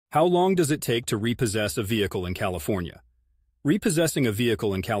How long does it take to repossess a vehicle in California? Repossessing a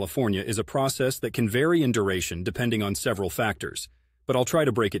vehicle in California is a process that can vary in duration depending on several factors, but I'll try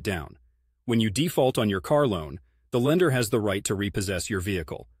to break it down. When you default on your car loan, the lender has the right to repossess your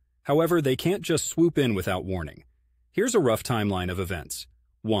vehicle. However, they can't just swoop in without warning. Here's a rough timeline of events.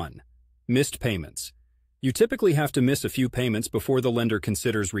 1. Missed payments. You typically have to miss a few payments before the lender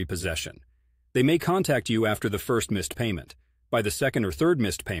considers repossession. They may contact you after the first missed payment. By the second or third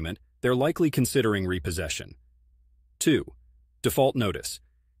missed payment, they're likely considering repossession. 2. Default notice.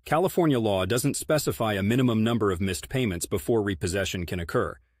 California law doesn't specify a minimum number of missed payments before repossession can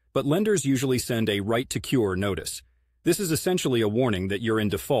occur, but lenders usually send a right to cure notice. This is essentially a warning that you're in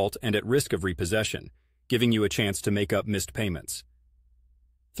default and at risk of repossession, giving you a chance to make up missed payments.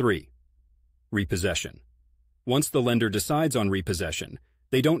 3. Repossession. Once the lender decides on repossession,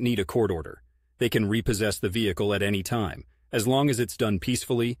 they don't need a court order. They can repossess the vehicle at any time, as long as it's done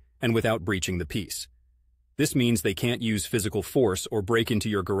peacefully and without breaching the peace. This means they can't use physical force or break into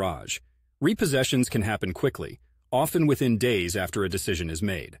your garage. Repossessions can happen quickly, often within days after a decision is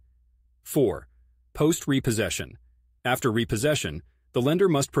made. 4. Post-repossession. After repossession, the lender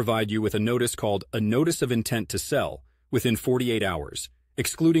must provide you with a notice called a Notice of Intent to Sell within 48 hours,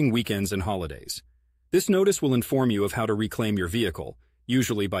 excluding weekends and holidays. This notice will inform you of how to reclaim your vehicle,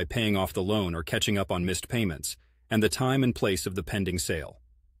 usually by paying off the loan or catching up on missed payments, and the time and place of the pending sale.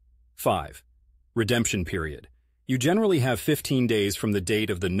 5. Redemption period. You generally have 15 days from the date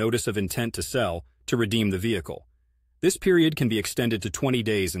of the Notice of Intent to Sell to redeem the vehicle. This period can be extended to 20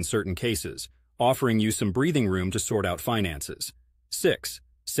 days in certain cases, offering you some breathing room to sort out finances. 6.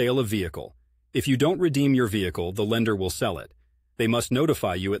 Sale of vehicle. If you don't redeem your vehicle, the lender will sell it. They must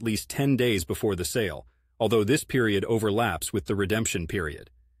notify you at least 10 days before the sale, although this period overlaps with the redemption period.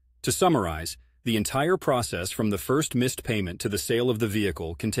 To summarize, the entire process from the first missed payment to the sale of the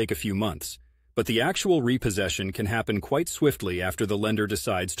vehicle can take a few months, but the actual repossession can happen quite swiftly after the lender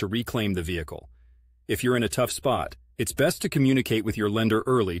decides to reclaim the vehicle. If you're in a tough spot, it's best to communicate with your lender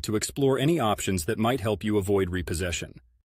early to explore any options that might help you avoid repossession.